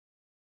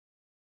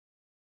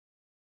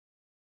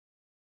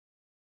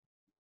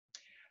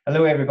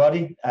Hello,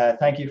 everybody.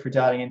 Thank you for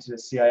dialing into the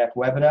CIF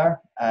webinar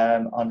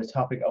on the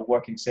topic of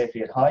working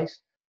safely at height.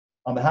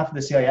 On behalf of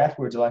the CIF,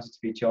 we're delighted to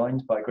be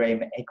joined by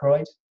Graham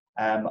Akroyd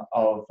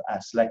of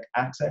Select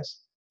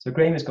Access. So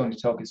Graham is going to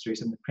talk us through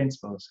some of the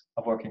principles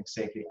of working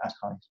safely at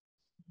height.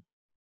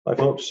 Hi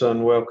folks,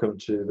 and welcome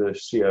to the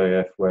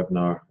CIF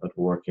webinar at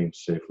Working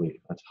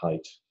Safely at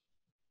Height.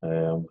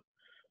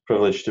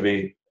 Privileged to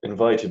be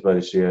invited by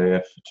the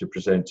CIF to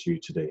present to you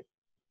today.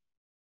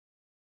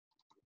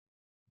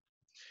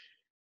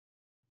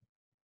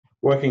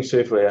 Working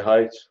Safely at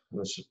Height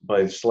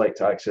by Select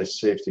Access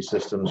Safety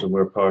Systems, and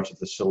we're part of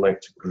the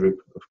Select group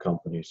of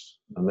companies.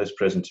 And this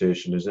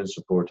presentation is in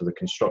support of the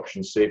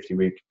Construction Safety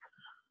Week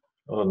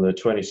on the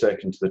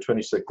 22nd to the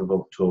 26th of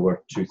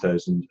October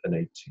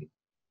 2018.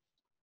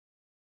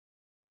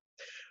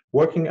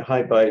 Working at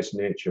height by its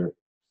nature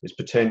is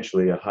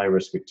potentially a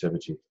high-risk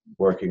activity,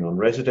 working on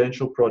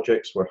residential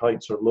projects where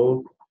heights are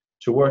low,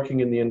 to working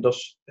in the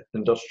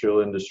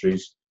industrial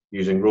industries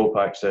using rope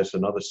access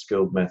and other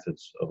skilled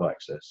methods of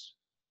access.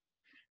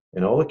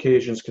 In all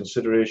occasions,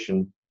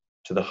 consideration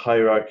to the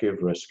hierarchy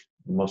of risk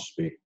must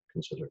be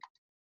considered.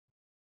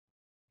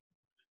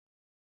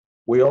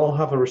 We all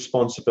have a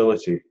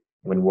responsibility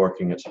when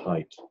working at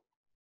height,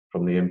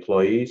 from the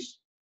employees,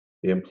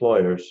 the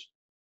employers,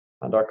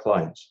 and our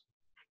clients.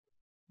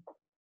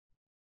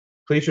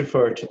 Please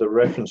refer to the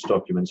reference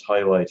documents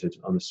highlighted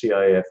on the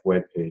CIF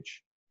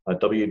webpage at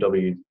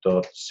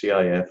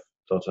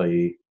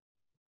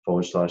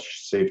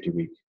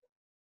www.cif.ie/safetyweek.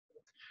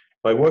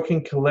 By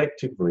working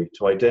collectively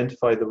to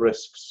identify the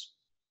risks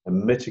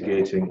and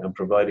mitigating and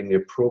providing the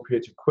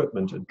appropriate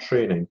equipment and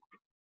training,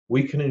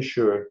 we can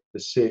ensure the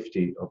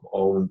safety of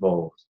all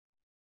involved.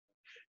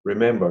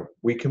 Remember,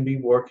 we can be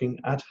working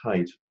at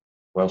height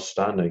while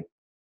standing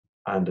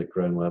and at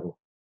ground level.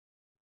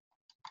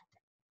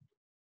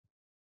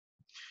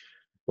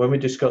 When we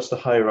discuss the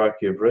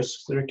hierarchy of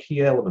risks, there are key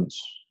elements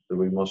that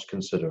we must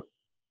consider.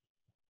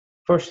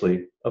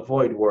 Firstly,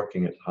 avoid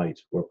working at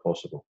height where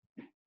possible.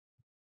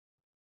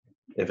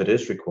 If it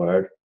is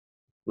required,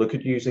 look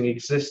at using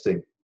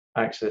existing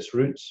access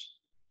routes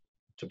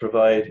to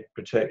provide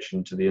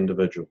protection to the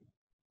individual.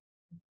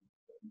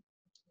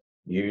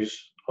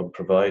 Use or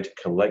provide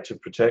collective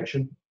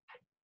protection.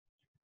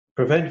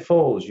 Prevent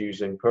falls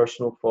using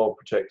personal fall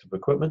protective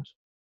equipment.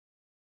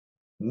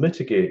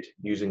 Mitigate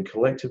using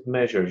collective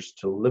measures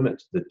to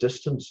limit the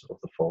distance of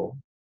the fall.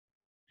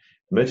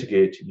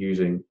 Mitigate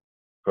using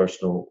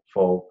personal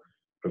fall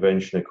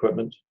prevention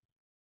equipment.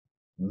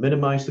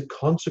 Minimize the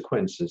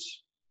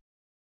consequences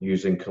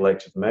using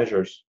collective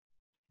measures,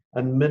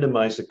 and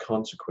minimize the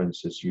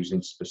consequences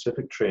using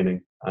specific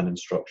training and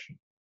instruction.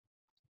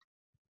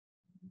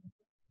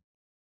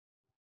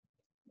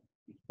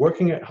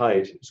 Working at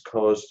height is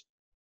cause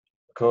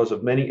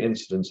of many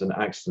incidents and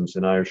accidents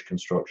in Irish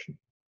construction.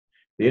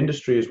 The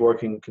industry is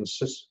working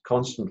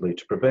constantly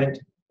to prevent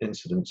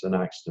incidents and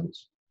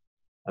accidents,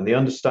 and the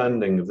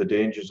understanding of the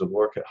dangers of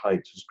work at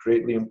height has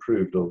greatly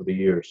improved over the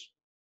years.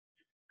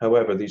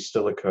 However, these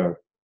still occur.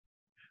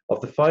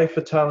 Of the 5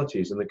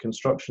 fatalities in the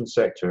construction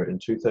sector in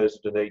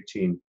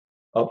 2018,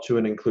 up to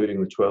and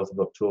including the 12th of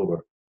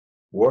October,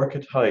 work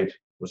at height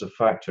was a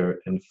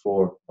factor in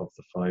 4 of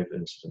the 5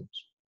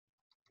 incidents.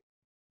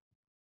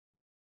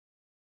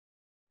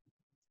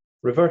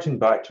 Reverting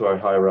back to our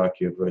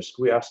hierarchy of risk,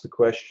 we ask the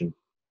question,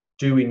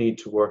 do we need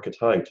to work at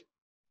height?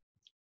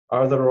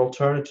 Are there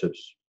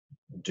alternatives?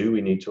 Do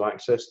we need to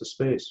access the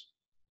space?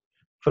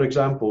 For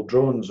example,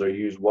 drones are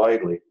used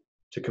widely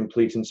to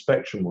complete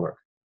inspection work,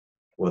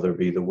 whether it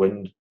be the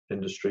wind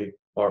industry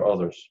or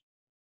others.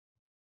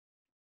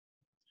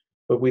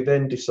 But we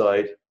then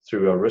decide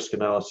through our risk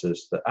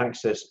analysis that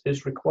access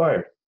is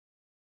required.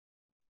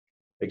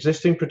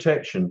 Existing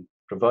protection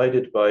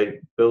provided by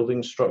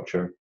building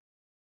structure,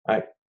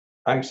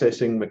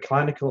 accessing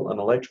mechanical and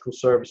electrical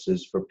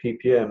services for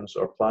PPMs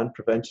or planned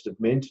preventative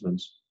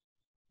maintenance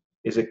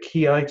is a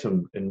key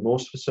item in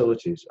most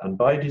facilities, and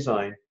by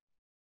designing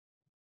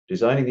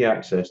the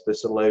access,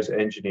 this allows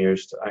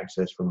engineers to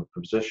access from a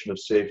position of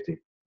safety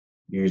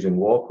using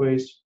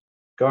walkways,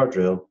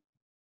 guardrail,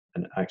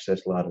 and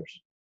access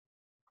ladders.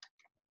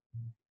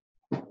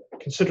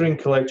 Considering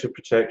collective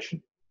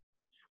protection.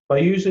 By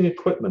using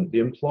equipment,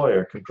 the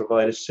employer can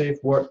provide a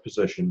safe work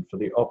position for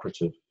the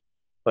operative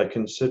by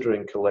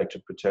considering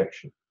collective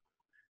protection.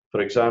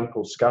 For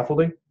example,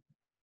 scaffolding,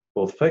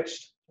 both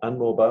fixed and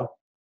mobile,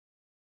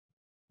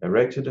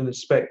 erected and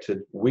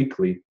inspected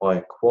weekly by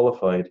a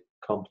qualified,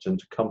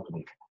 competent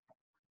company.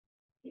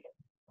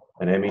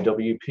 An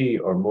MEWP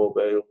or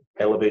mobile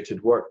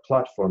elevated work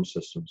platform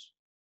systems,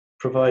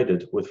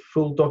 provided with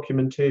full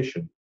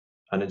documentation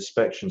and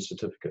inspection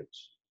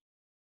certificates,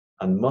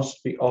 and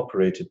must be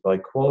operated by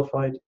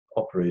qualified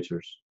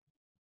operators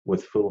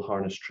with full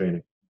harness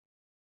training.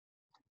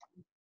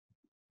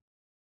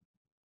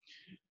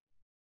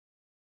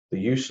 The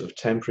use of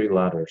temporary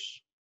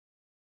ladders.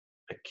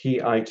 A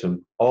key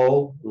item,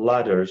 all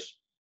ladders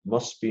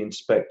must be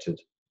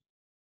inspected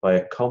by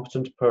a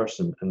competent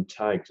person and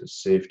tagged as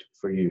safe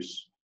for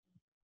use.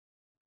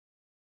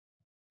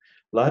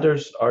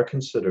 Ladders are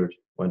considered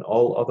when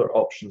all other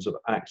options of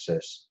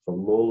access for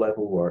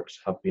low-level works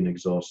have been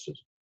exhausted.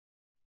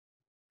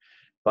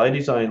 By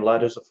design,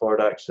 ladders afford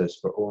access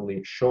for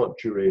only short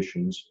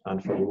durations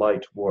and for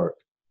light work.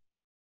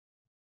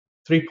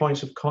 3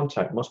 points of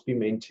contact must be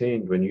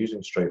maintained when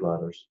using straight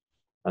ladders,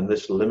 and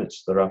this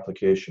limits their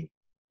application.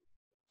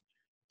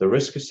 The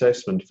risk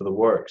assessment for the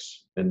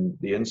works in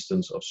the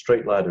instance of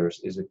straight ladders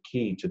is a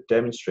key to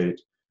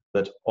demonstrate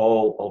that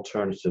all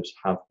alternatives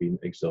have been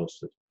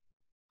exhausted.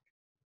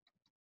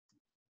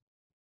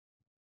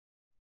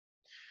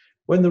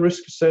 When the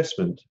risk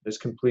assessment is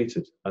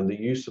completed and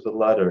the use of the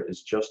ladder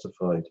is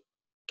justified,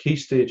 key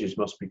stages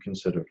must be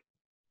considered.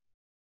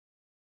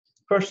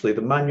 Firstly,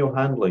 the manual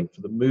handling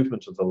for the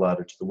movement of the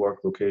ladder to the work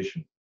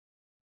location.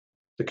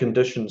 The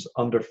conditions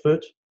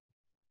underfoot,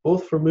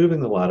 both for moving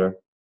the ladder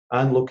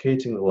and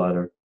locating the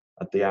ladder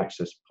at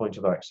the point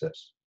of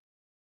access.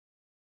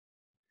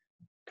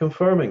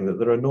 Confirming that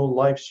there are no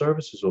live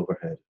services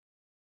overhead.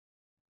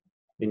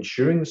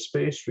 Ensuring the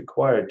space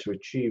required to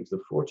achieve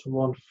the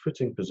 4:1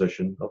 footing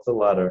position of the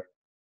ladder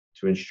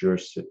to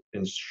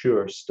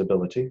ensure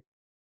stability.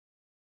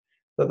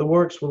 That the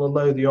works will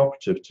allow the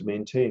operative to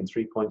maintain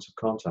 3 points of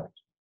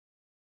contact.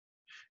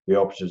 The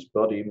operative's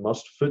body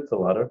must foot the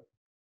ladder.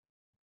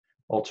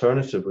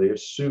 Alternatively, if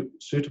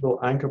suitable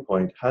anchor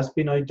point has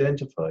been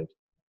identified,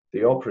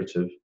 the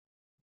operative,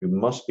 who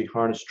must be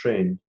harness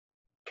trained,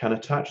 can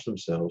attach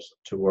themselves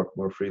to work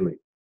more freely.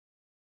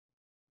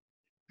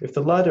 If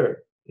the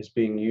ladder is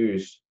being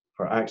used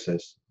for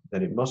access,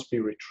 then it must be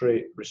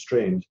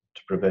restrained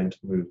to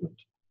prevent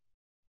movement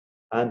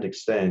and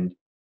extend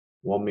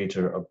 1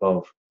 meter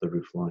above the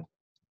roof line.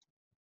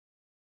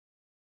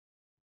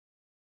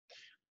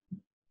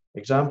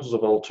 Examples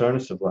of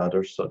alternative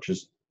ladders, such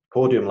as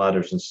podium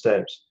ladders and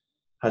steps,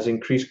 has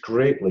increased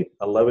greatly,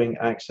 allowing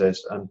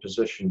access and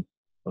position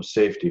of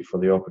safety for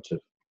the operative.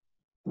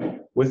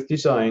 With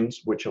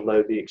designs which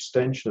allow the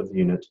extension of the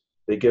unit,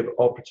 they give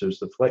operatives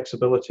the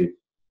flexibility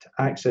to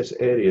access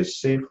areas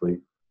safely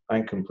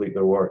and complete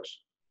their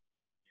works.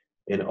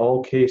 In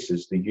all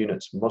cases, the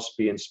units must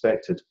be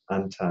inspected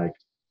and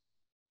tagged.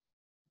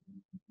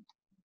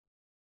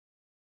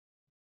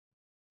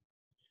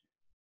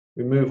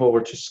 We move over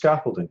to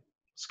scaffolding.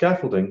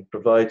 Scaffolding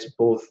provides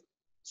both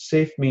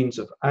safe means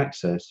of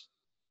access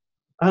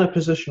and a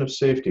position of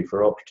safety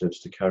for operatives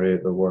to carry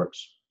out their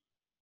works.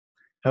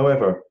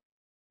 However,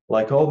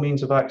 like all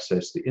means of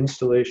access, the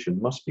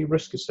installation must be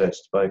risk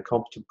assessed by a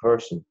competent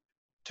person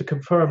to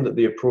confirm that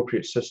the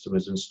appropriate system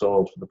is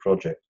installed for the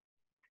project.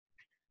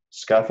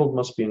 Scaffold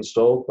must be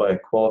installed by a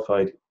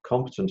qualified,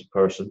 competent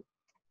person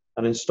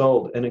and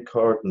installed in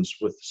accordance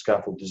with the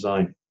scaffold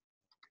design.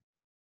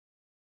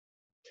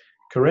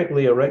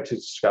 Correctly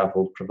erected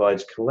scaffold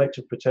provides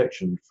collective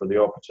protection for the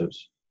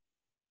operatives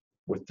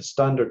with the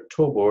standard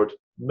toe board,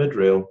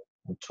 mid-rail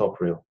and top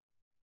rail.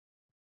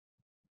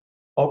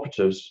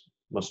 Operatives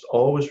must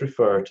always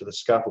refer to the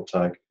scaffold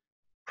tag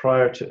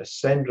prior to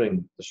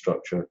ascending the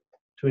structure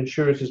to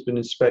ensure it has been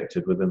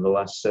inspected within the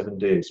last 7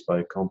 days by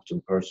a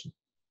competent person.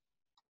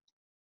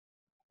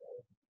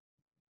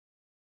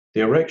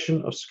 The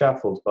erection of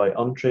scaffold by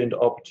untrained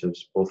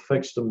operatives, both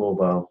fixed and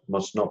mobile,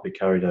 must not be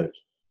carried out.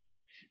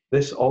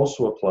 This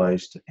also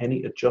applies to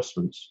any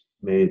adjustments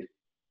made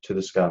to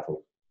the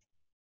scaffold.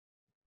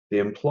 The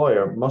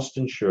employer must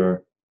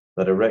ensure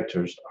that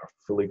erectors are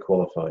fully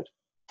qualified.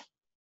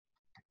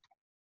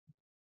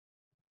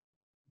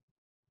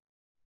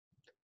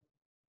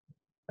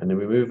 And then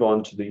we move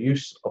on to the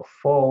use of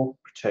fall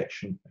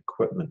protection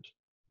equipment.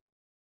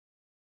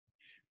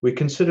 We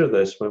consider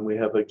this when we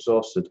have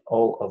exhausted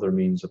all other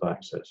means of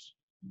access.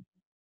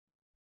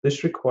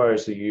 This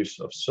requires the use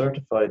of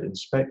certified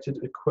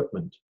inspected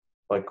equipment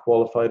by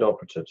qualified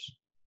operatives,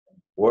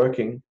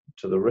 working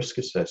to the risk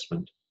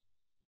assessment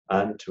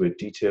and to a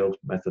detailed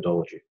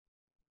methodology.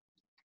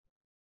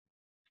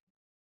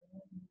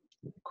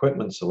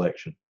 Equipment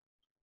selection.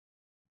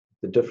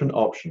 The different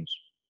options.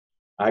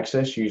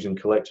 Access using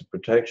collective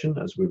protection,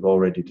 as we've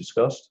already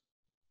discussed.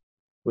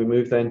 We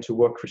move then to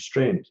work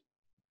restraint.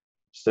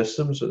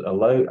 Systems that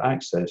allow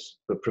access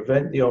but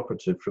prevent the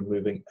operative from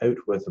moving out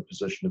with a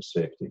position of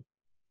safety.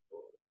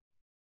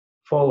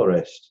 Fall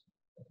arrest.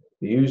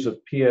 The use of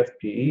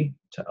PFPE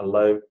to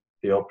allow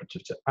the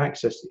operative to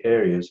access the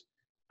areas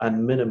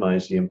and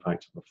minimize the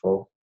impact of a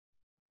fall.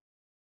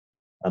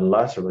 And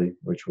laterally,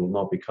 which will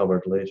not be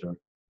covered later,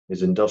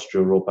 is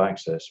industrial rope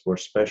access, where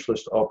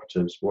specialist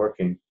operatives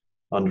working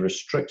under a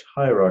strict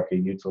hierarchy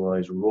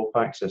utilize rope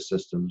access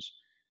systems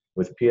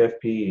with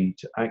PFPE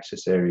to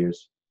access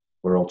areas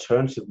where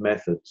alternative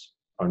methods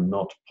are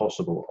not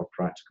possible or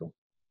practical.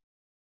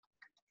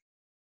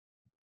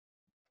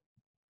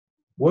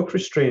 Work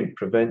restraint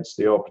prevents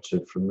the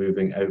operative from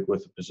moving out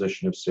with a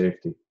position of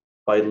safety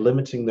by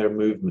limiting their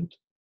movement,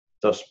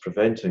 thus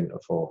preventing a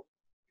fall.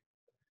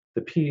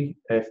 The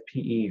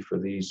PFPE for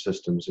these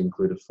systems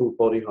include a full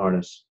body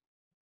harness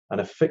and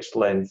a fixed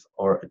length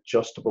or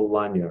adjustable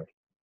lanyard.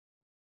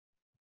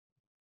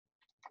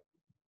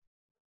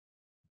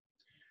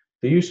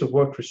 The use of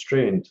work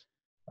restraint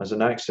as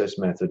an access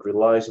method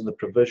relies on the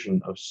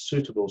provision of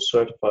suitable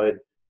certified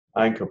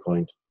anchor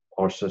point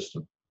or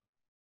system,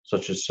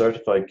 such as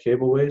certified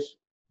cableways,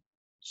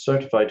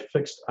 certified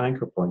fixed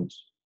anchor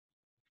points,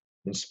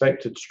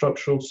 inspected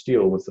structural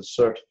steel with a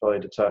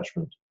certified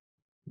attachment,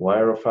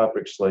 wire or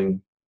fabric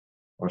sling,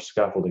 or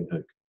scaffolding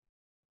hook,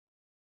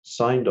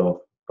 signed off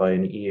by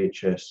an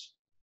EHS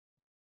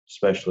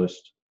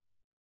specialist,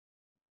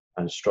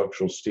 and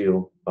structural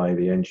steel by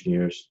the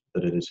engineers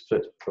that it is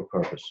fit for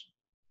purpose.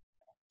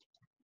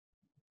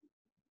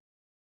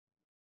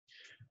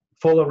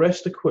 Fall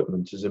arrest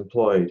equipment is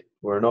employed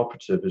where an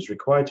operative is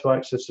required to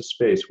access a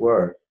space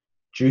where,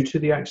 due to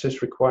the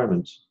access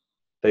requirements,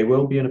 they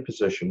will be in a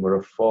position where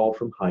a fall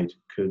from height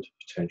could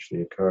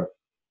potentially occur.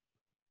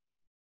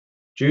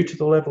 Due to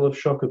the level of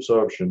shock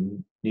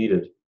absorption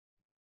needs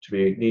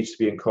to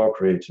be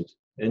incorporated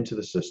into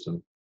the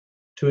system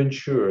to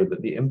ensure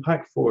that the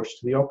impact force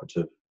to the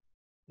operative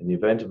in the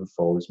event of a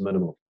fall is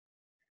minimal.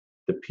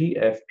 The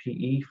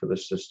PFPE for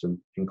this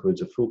system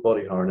includes a full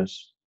body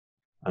harness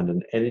and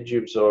an energy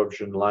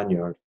absorption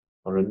lanyard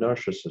or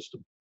inertia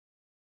system.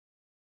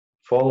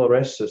 Fall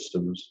arrest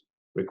systems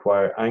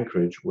require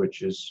anchorage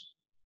which,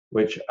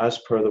 as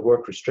per the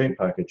work restraint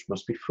package,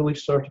 must be fully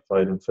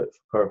certified and fit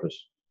for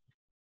purpose.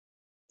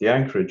 The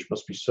anchorage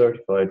must be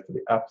certified for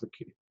the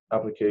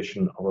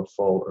application of a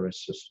fall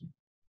arrest system.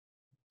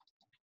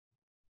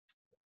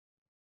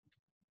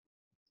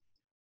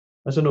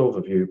 As an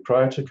overview,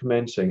 prior to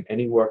commencing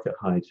any work at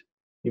height,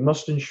 you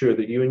must ensure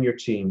that you and your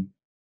team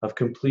have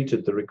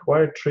completed the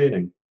required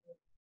training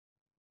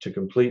to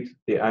complete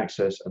the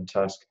access and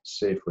task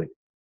safely.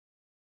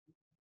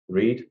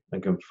 Read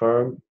and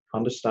confirm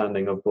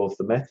understanding of both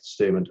the method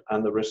statement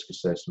and the risk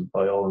assessment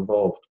by all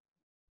involved.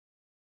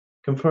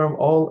 Confirm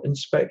all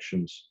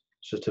inspections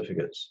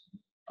certificates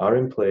are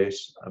in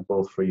place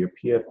both for your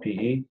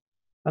PFPE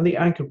and the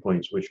anchor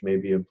points which may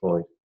be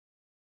employed.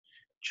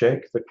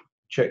 Check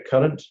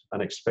current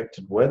and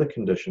expected weather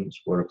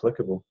conditions where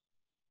applicable.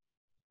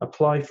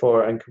 Apply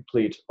for and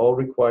complete all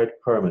required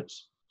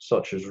permits,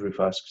 such as roof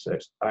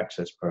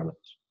access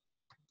permits.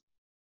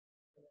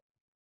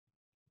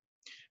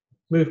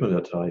 Movement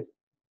at height.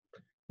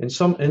 In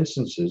some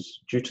instances,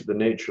 due to the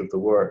nature of the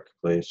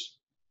workplace,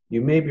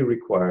 you may be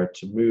required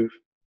to move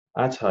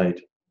at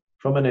height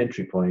from an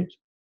entry point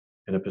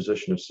in a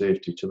position of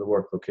safety to the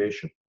work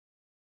location.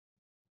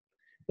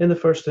 In the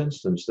first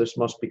instance, this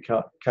must be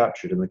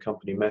captured in the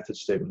company method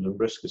statement and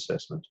risk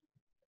assessment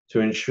to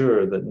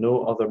ensure that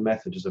no other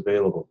method is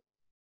available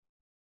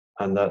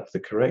and that the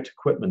correct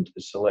equipment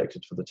is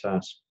selected for the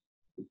task.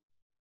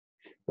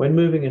 When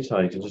moving at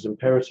height, it is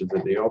imperative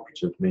that the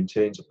operative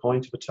maintains a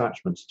point of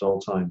attachment at all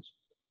times.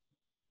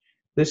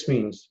 This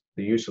means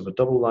the use of a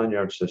double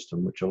lanyard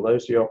system which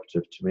allows the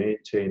operative to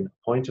maintain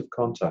a point of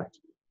contact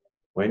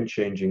when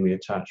changing the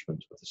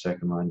attachment of the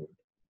second lanyard,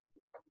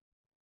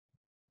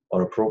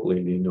 or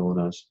appropriately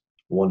known as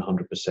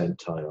 100%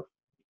 tie-off.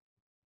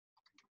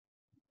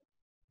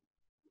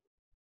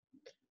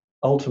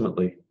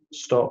 Ultimately,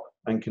 stop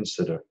and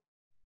consider,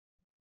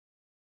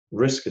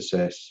 risk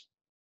assess,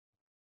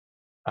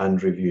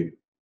 and review.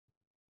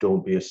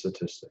 Don't be a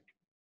statistic.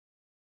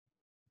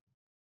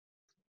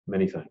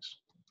 Many thanks.